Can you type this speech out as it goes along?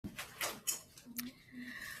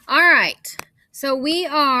All right, so we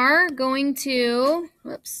are going to,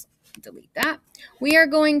 whoops, delete that. We are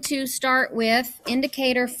going to start with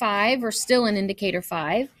indicator 5. We're still in indicator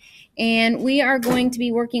 5, and we are going to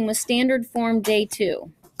be working with standard form day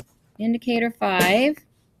 2. Indicator 5.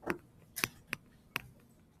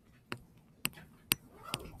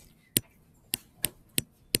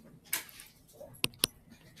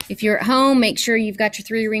 If you're at home, make sure you've got your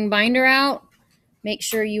 3-ring binder out. Make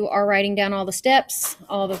sure you are writing down all the steps,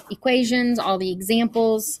 all the equations, all the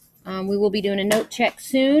examples. We will be doing a note check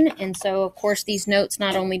soon. And so, of course, these notes,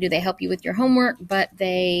 not only do they help you with your homework, but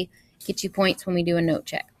they get you points when we do a note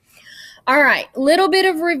check. All right, little bit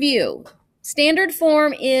of review. Standard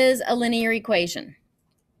form is a linear equation.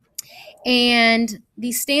 And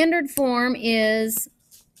the standard form is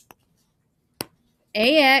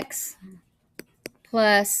AX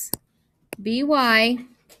plus BY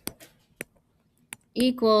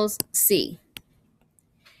equals C.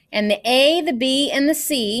 And the A, the B, and the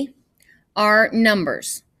C are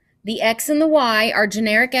numbers. The X and the Y are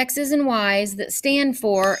generic X's and Y's that stand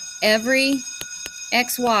for every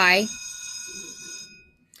XY,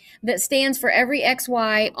 that stands for every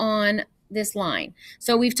XY on this line.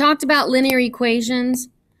 So we've talked about linear equations,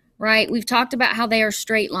 right? We've talked about how they are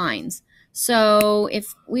straight lines. So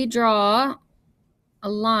if we draw a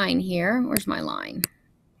line here, where's my line?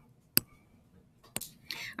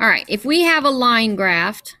 All right, if we have a line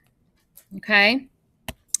graphed, okay,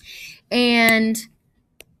 and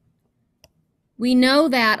we know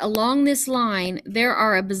that along this line there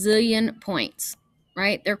are a bazillion points,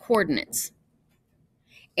 right? They're coordinates.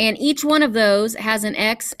 And each one of those has an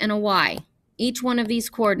X and a Y. Each one of these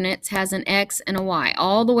coordinates has an X and a Y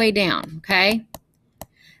all the way down, okay?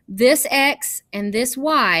 This X and this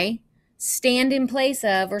Y stand in place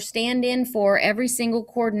of or stand in for every single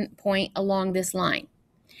coordinate point along this line.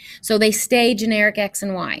 So they stay generic X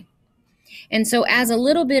and Y. And so as a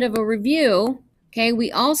little bit of a review, okay,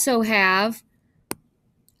 we also have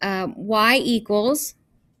Y equals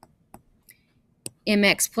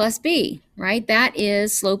mx plus b, right? That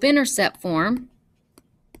is slope-intercept form.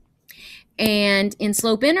 And in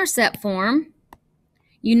slope-intercept form,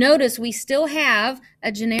 you notice we still have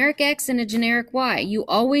a generic X and a generic Y. You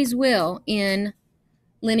always will in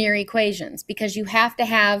linear equations because you have to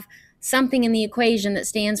have something in the equation that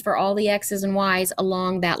stands for all the X's and Y's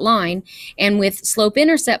along that line. And with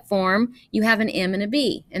slope-intercept form, you have an M and a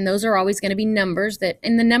B. And those are always going to be numbers that,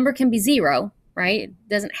 and the number can be 0, right? It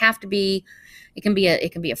doesn't have to be, it can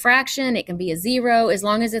be a fraction, it can be a 0, as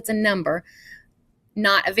long as it's a number,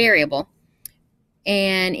 not a variable.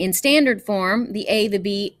 And in standard form, the A, the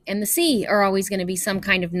B, and the C are always going to be some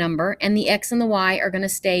kind of number, and the X and the Y are going to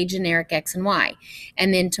stay generic X and Y.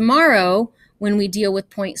 And then tomorrow, when we deal with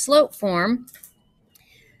point slope form,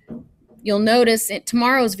 you'll notice in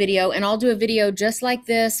tomorrow's video, and I'll do a video just like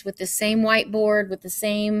this with the same whiteboard, with the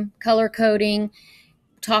same color coding,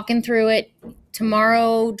 talking through it.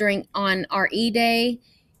 Tomorrow on our E-Day,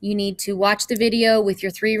 you need to watch the video with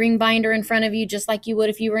your 3-ring binder in front of you, just like you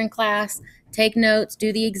would if you were in class. Take notes,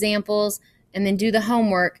 do the examples, and then do the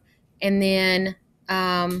homework. And then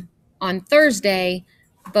on Thursday,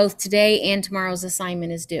 both today and tomorrow's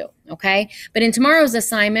assignment is due, okay? But in tomorrow's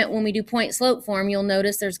assignment, when we do point slope form, you'll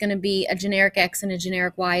notice there's going to be a generic X and a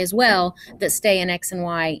generic Y as well that stay in X and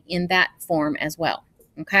Y in that form as well,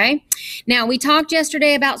 okay? Now, we talked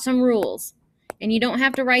yesterday about some rules, and you don't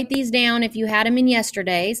have to write these down if you had them in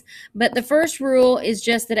yesterday's, but the first rule is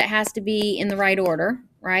just that it has to be in the right order,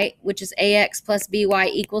 right? Which is AX plus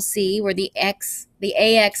BY equals C, where the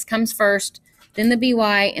AX comes first, then the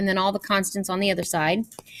BY, and then all the constants on the other side.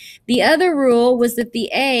 The other rule was that the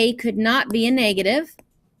A could not be a negative.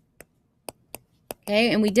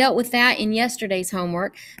 Okay, and we dealt with that in yesterday's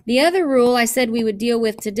homework. The other rule I said we would deal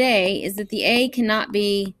with today is that the A cannot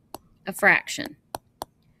be a fraction.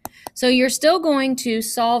 So you're still going to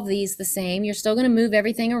solve these the same. You're still going to move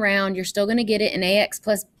everything around. You're still going to get it in AX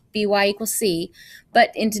plus BY equals C.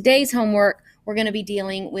 But in today's homework, we're going to be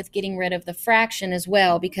dealing with getting rid of the fraction as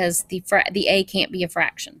well because the A can't be a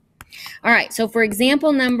fraction. All right, so for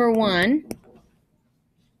example number 1,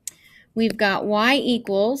 we've got Y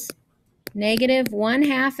equals negative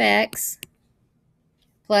 1/2 X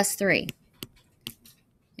plus 3.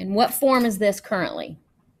 And what form is this currently?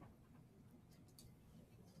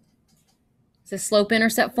 Is this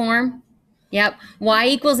slope-intercept form? Yep, Y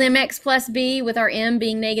equals mx plus b, with our m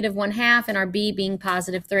being negative 1/2 and our b being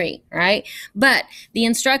positive 3, right? But the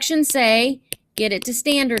instructions say get it to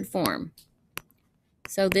standard form.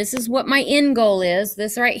 So this is what my end goal is.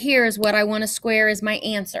 This right here is what I want to square as my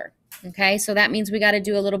answer, okay? So that means we got to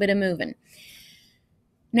do a little bit of moving.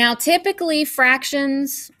 Now, typically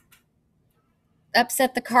fractions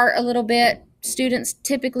upset the cart a little bit. Students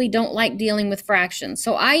typically don't like dealing with fractions.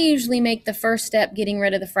 So I usually make the first step getting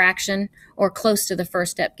rid of the fraction, or close to the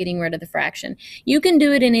first step getting rid of the fraction. You can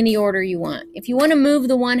do it in any order you want. If you want to move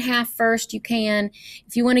the 1/2 first, you can.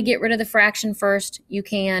 If you want to get rid of the fraction first, you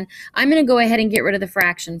can. I'm going to go ahead and get rid of the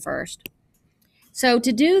fraction first. So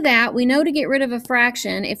to do that, we know to get rid of a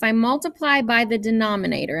fraction, if I multiply by the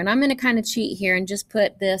denominator, and I'm going to kind of cheat here and just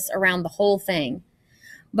put this around the whole thing.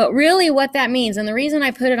 But really what that means, and the reason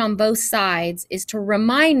I put it on both sides, is to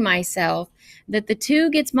remind myself that the 2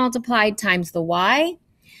 gets multiplied times the y,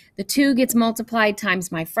 the 2 gets multiplied times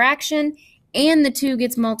my fraction, and the 2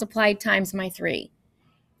 gets multiplied times my 3.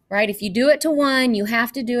 Right? If you do it to 1, you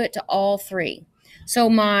have to do it to all 3. So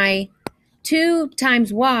my 2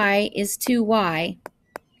 times y is 2y.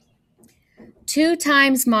 2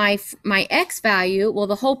 times my x value, well,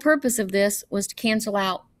 the whole purpose of this was to cancel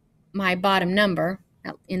out my bottom number.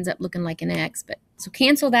 That ends up looking like an x, but so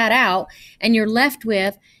cancel that out, and you're left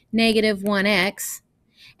with negative 1x,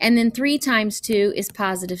 and then 3 times 2 is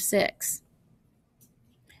positive 6.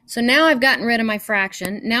 So now I've gotten rid of my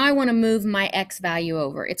fraction. Now I want to move my x value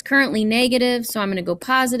over. It's currently negative, so I'm going to go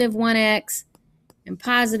positive 1x and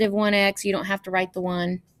positive 1x. You don't have to write the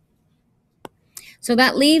 1. So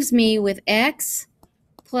that leaves me with x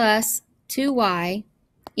plus 2y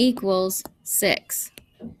equals 6.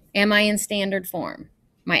 Am I in standard form?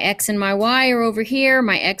 My x and my y are over here.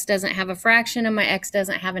 My x doesn't have a fraction and my x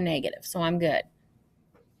doesn't have a negative, so I'm good.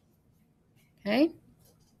 Okay?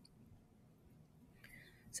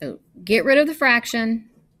 So get rid of the fraction,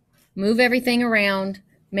 move everything around,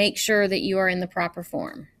 make sure that you are in the proper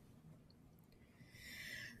form.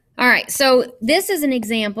 All right, so this is an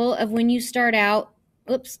example of when you start out,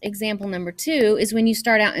 example number 2 is when you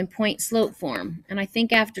start out in point slope form. And I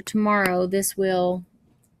think after tomorrow this will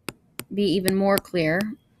be even more clear,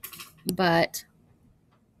 but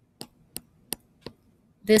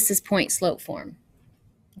this is point slope form,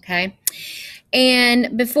 okay?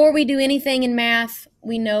 And before we do anything in math,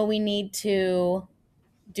 we know we need to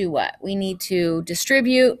do what? We need to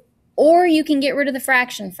distribute, or you can get rid of the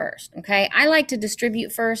fraction first, okay? I like to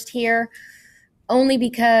distribute first here only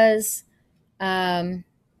because, I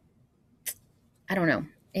don't know.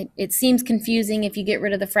 It seems confusing if you get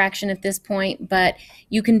rid of the fraction at this point, but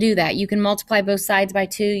you can do that. You can multiply both sides by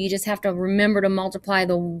 2. You just have to remember to multiply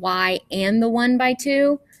the y and the 1 by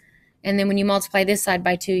 2. And then when you multiply this side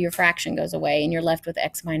by 2, your fraction goes away and you're left with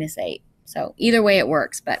x minus 8. So either way it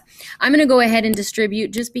works. But I'm going to go ahead and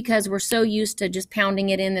distribute just because we're so used to just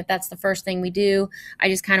pounding it in that that's the first thing we do. I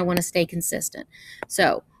just kind of want to stay consistent.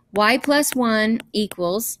 So y plus 1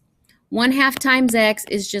 equals 1/2 times x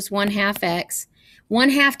is just 1/2 x.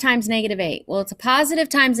 1/2 times negative 8. Well, it's a positive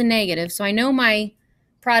times a negative, so I know my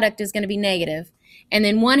product is going to be negative. And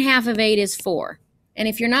then 1/2 of 8 is 4. And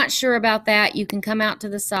if you're not sure about that, you can come out to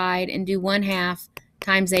the side and do 1/2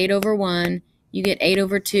 times 8 over 1. You get 8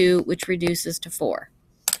 over 2, which reduces to 4.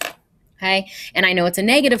 Okay? And I know it's a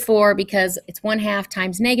negative 4 because it's 1/2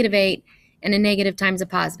 times negative 8, and a negative times a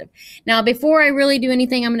positive. Now, before I really do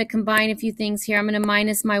anything, I'm going to combine a few things here. I'm going to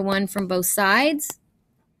minus my 1 from both sides.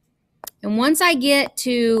 And once I get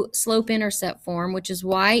to slope-intercept form, which is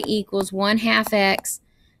y equals 1/2 x,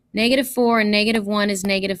 negative 4 and negative 1 is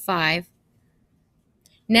negative 5.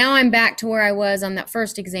 Now I'm back to where I was on that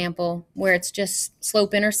first example where it's just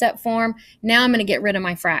slope-intercept form. Now I'm going to get rid of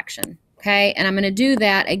my fraction, okay? And I'm going to do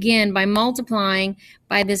that, again, by multiplying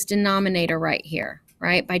by this denominator right here,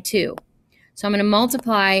 right, by 2. So I'm going to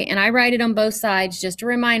multiply, and I write it on both sides just to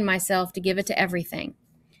remind myself to give it to everything.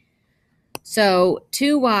 So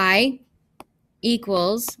 2y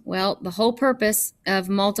equals, well, the whole purpose of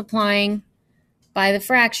multiplying by the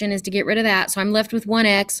fraction is to get rid of that. So I'm left with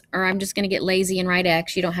 1x, or I'm just going to get lazy and write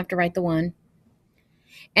x. You don't have to write the 1.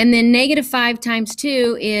 And then negative 5 times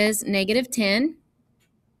 2 is negative 10.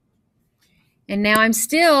 And now I'm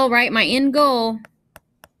still, right, my end goal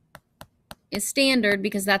is standard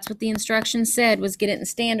because that's what the instructions said was get it in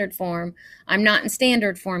standard form. I'm not in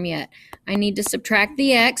standard form yet. I need to subtract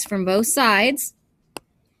the x from both sides.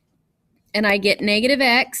 And I get negative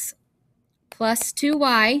x plus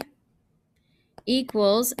 2y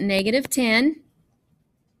equals negative 10.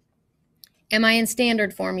 Am I in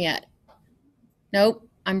standard form yet? Nope.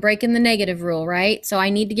 I'm breaking the negative rule, right? So I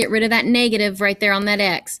need to get rid of that negative right there on that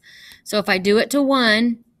x. So if I do it to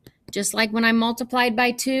 1, just like when I multiplied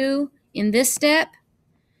by 2 in this step,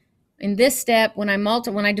 when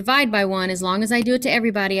I divide by 1, as long as I do it to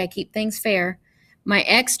everybody, I keep things fair, my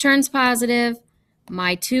x turns positive,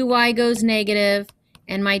 my 2y goes negative,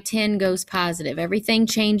 and my 10 goes positive. Everything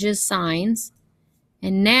changes signs.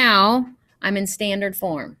 And now I'm in standard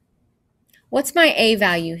form. What's my a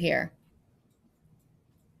value here?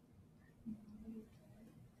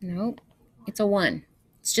 Nope, it's a 1.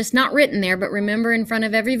 It's just not written there, but remember, in front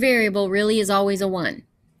of every variable really is always a 1.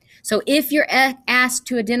 So if you're asked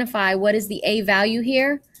to identify what is the a value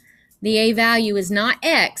here, the a value is not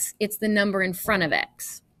x, it's the number in front of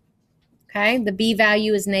x. Okay, the b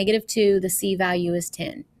value is -2, the c value is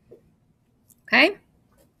 10. Okay?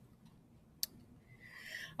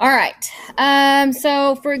 All right,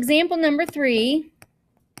 so for example number 3,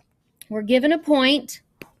 we're given a point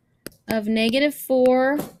of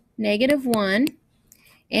 -4, -1,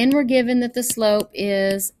 and we're given that the slope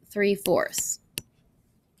is 3/4.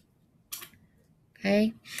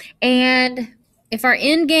 Okay, and if our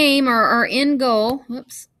end game or our end goal,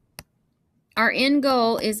 our end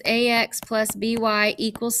goal is ax plus by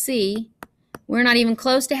equals c, we're not even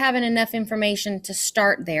close to having enough information to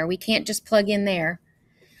start there. We can't just plug in there.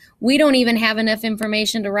 We don't even have enough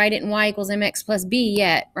information to write it in y equals mx plus b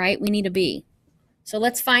yet, right? We need a b. So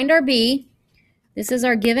let's find our b. This is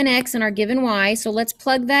our given x and our given y, so let's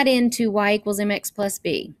plug that into y equals mx plus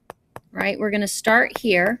b, right? We're going to start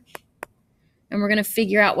here, and we're going to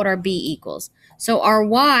figure out what our b equals. So our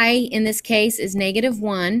y in this case is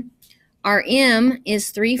 -1. Our m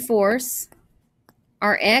is 3/4.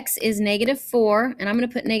 Our x is -4, and I'm going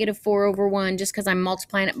to put -4 over 1 just because I'm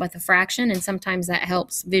multiplying it with a fraction, and sometimes that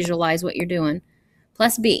helps visualize what you're doing,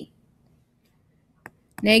 plus b.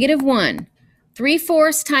 -1.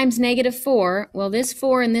 3/4 times -4, well, this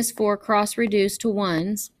 4 and this 4 cross-reduce to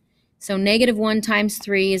 1s, so -1 times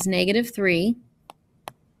 3 is -3.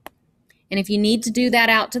 And if you need to do that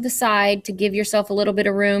out to the side to give yourself a little bit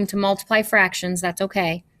of room to multiply fractions, that's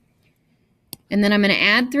okay. And then I'm going to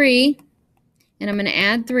add 3, and I'm going to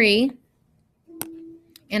add 3,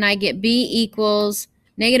 and I get b equals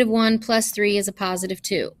 -1 plus 3 is a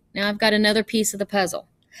 +2. Now I've got another piece of the puzzle.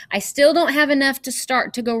 I still don't have enough to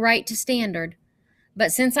start to go right to standard,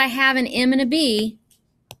 but since I have an m and a b,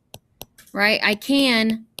 right, I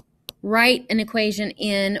can write an equation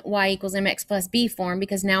in y equals mx plus b form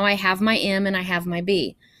because now I have my m and I have my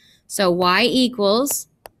b. So y equals,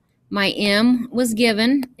 my m was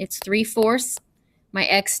given, it's 3/4. My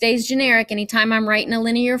x stays generic. Anytime I'm writing a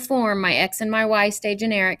linear form, my x and my y stay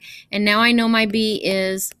generic. And now I know my b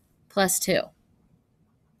is +2.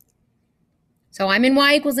 So I'm in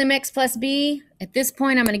y equals mx plus b. At this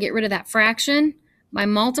point, I'm going to get rid of that fraction by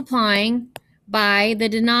multiplying by the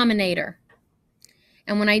denominator.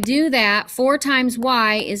 And when I do that, 4 times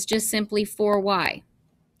y is just simply 4y.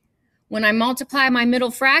 When I multiply my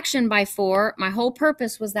middle fraction by 4, my whole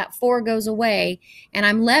purpose was that 4 goes away, and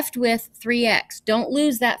I'm left with 3x. Don't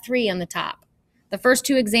lose that 3 on the top. The first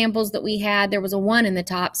 2 examples that we had, there was a 1 in the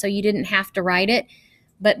top, so you didn't have to write it,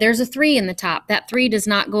 but there's a 3 in the top. That 3 does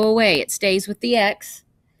not go away. It stays with the x.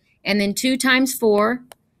 And then 2 times 4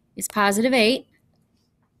 is +8.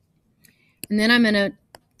 And then I'm going to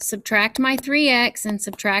subtract my 3x and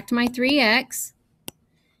subtract my 3x,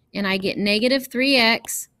 and I get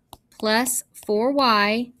 -3x plus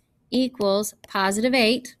 4y equals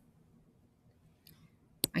 +8.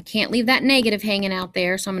 I can't leave that negative hanging out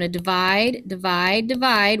there, so I'm going to divide, divide,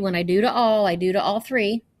 divide. When I do to all, I do to all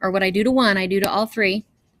 3. Or when I do to 1, I do to all 3.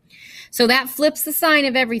 So that flips the sign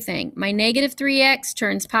of everything. My -3x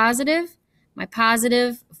turns positive, my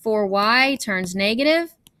 +4y turns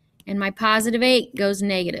negative, and my +8 goes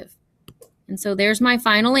negative. And so there's my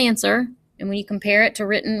final answer. And when you compare it to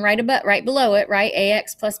written right below it, right,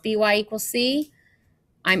 ax plus by equals c,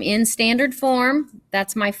 I'm in standard form.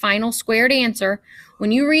 That's my final squared answer.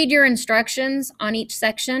 When you read your instructions on each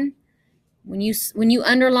section, when you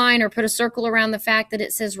underline or put a circle around the fact that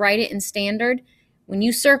it says write it in standard, when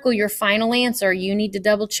you circle your final answer, you need to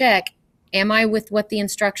double check, am I with what the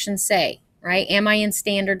instructions say, right? Am I in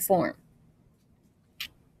standard form?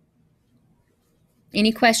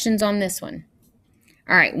 Any questions on this one?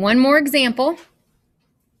 All right, one more example.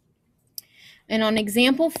 And on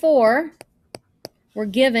example 4, we're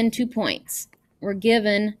given 2 points. We're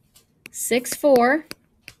given 6/4,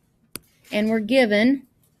 and we're given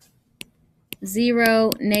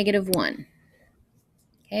 0, -1.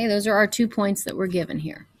 Okay, those are our 2 points that we're given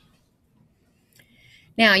here.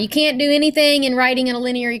 Now, you can't do anything in writing in a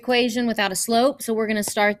linear equation without a slope, so we're going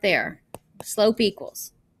to start there. Slope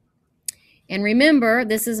equals. And remember,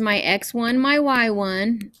 this is my x1, my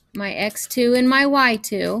y1, my x2, and my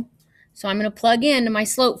y2. So I'm going to plug into my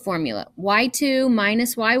slope formula. y2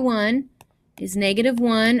 minus y1 is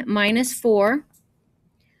 -1 minus 4.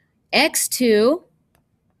 x2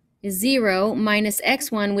 is 0 minus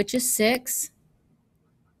x1, which is 6.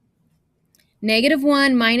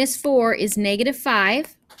 -1 minus 4 is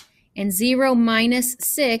 -5. And 0 minus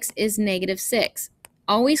 6 is negative 6.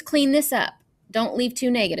 Always clean this up. Don't leave two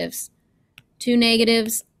negatives. Two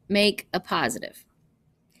negatives make a positive.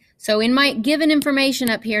 So in my given information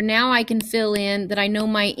up here, now I can fill in that I know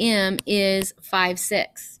my M is 5,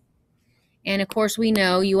 6. And of course we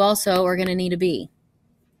know you also are going to need a B.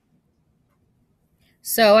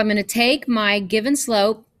 So I'm going to take my given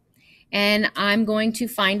slope and I'm going to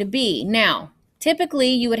find a B. Now, typically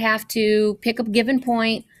you would have to pick a given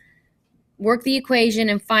point, work the equation,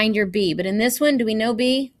 and find your B. But in this one, do we know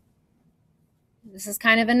B? This is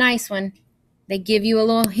kind of a nice one. They give you a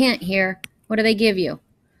little hint here. What do they give you?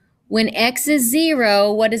 When x is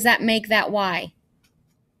 0, what does that make that y?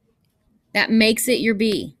 That makes it your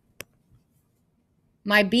B.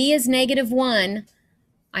 My B is negative 1.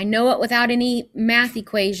 I know it without any math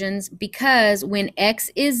equations because when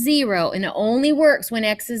x is 0, and it only works when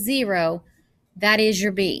x is 0, that is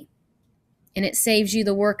your B. And it saves you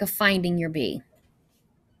the work of finding your B.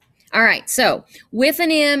 All right, so with an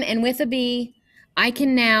M and with a B, I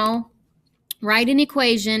can now write an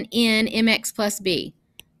equation in mx plus b.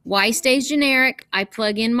 Y stays generic, I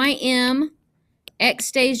plug in my M. X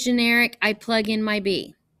stays generic, I plug in my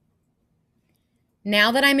B.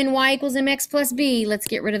 Now that I'm in y equals mx plus b, let's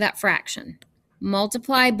get rid of that fraction.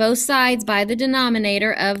 Multiply both sides by the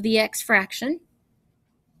denominator of the x fraction.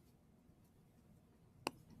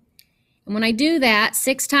 And when I do that,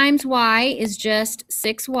 6 times y is just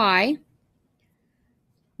 6y.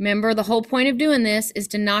 Remember, the whole point of doing this is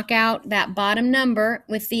to knock out that bottom number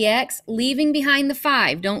with the x, leaving behind the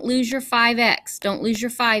 5. Don't lose your 5x. Don't lose your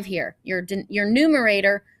 5 here. Your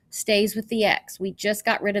numerator stays with the x. We just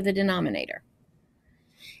got rid of the denominator.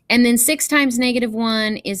 And then 6 times negative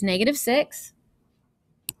 1 is negative 6.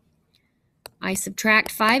 I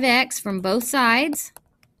subtract 5x from both sides,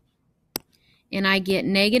 and I get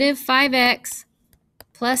negative 5x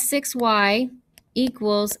plus 6y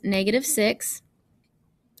equals negative 6.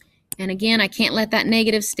 And again, I can't let that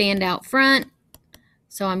negative stand out front,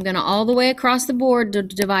 so I'm going to all the way across the board to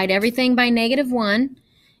divide everything by negative 1,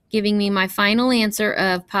 giving me my final answer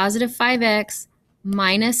of positive 5x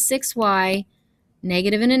minus 6y.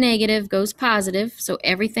 Negative and a negative goes positive, so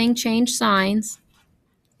everything changed signs,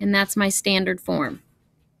 and that's my standard form.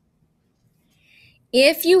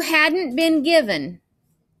 If you hadn't been given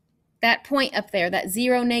that point up there, that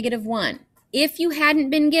 0, negative 1, if you hadn't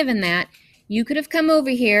been given that, you could have come over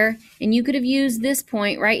here and you could have used this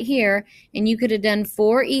point right here, and you could have done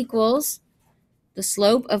 4 equals the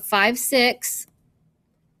slope of 5, 6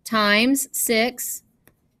 times 6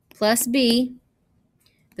 plus b.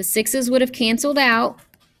 The 6's would have canceled out.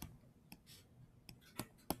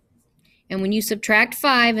 And when you subtract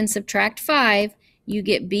 5 and subtract 5, you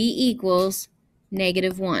get b equals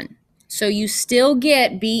negative 1. So you still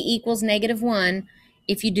get b equals negative 1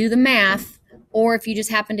 if you do the math, or if you just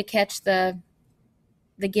happen to catch the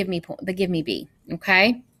give me b,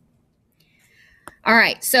 okay? All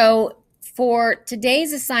right, so for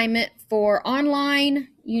today's assignment for online,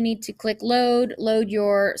 you need to click load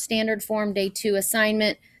your standard form day 2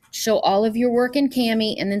 assignment, show all of your work in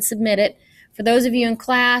Kami, and then submit it. For those of you in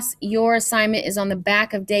class, your assignment is on the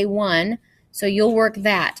back of day 1, so you'll work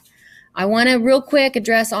that. I want to real quick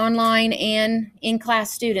address online and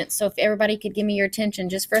in-class students, so if everybody could give me your attention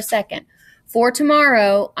just for a second. For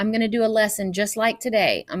tomorrow, I'm going to do a lesson just like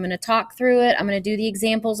today. I'm going to talk through it. I'm going to do the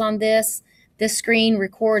examples on this. This screen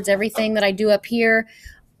records everything that I do up here.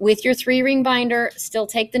 With your 3-ring binder, still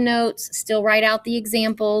take the notes, still write out the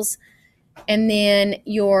examples, and then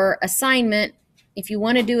your assignment, if you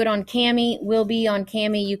want to do it on Kami, will be on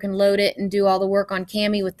Kami. You can load it and do all the work on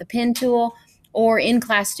Kami with the pen tool, or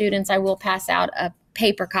in-class students, I will pass out a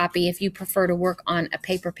paper copy if you prefer to work on a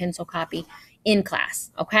paper pencil copy in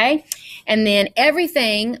class, okay? And then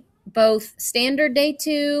everything, both standard day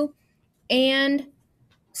 2 and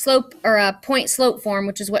slope or a point slope form,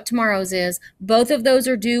 which is what tomorrow's is, both of those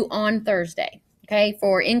are due on Thursday, okay?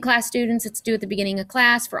 For in-class students, it's due at the beginning of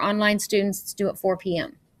class. For online students, it's due at 4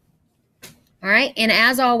 p.m. All right, and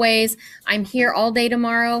as always, I'm here all day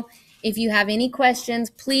tomorrow. If you have any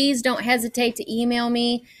questions, please don't hesitate to email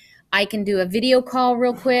me. I can do a video call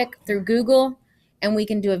real quick through Google, and we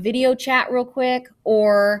can do a video chat real quick,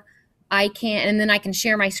 or I can, and then I can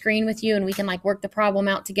share my screen with you, and we can like work the problem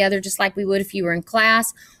out together just like we would if you were in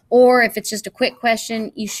class. Or if it's just a quick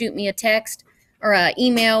question, you shoot me a text or an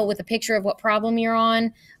email with a picture of what problem you're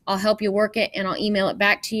on. I'll help you work it, and I'll email it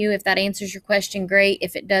back to you. If that answers your question, great.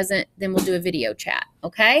 If it doesn't, then we'll do a video chat,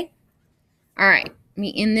 okay? All right, let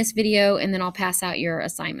me end this video, and then I'll pass out your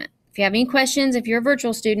assignment. If you have any questions, if you're a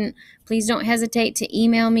virtual student, please don't hesitate to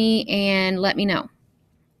email me and let me know.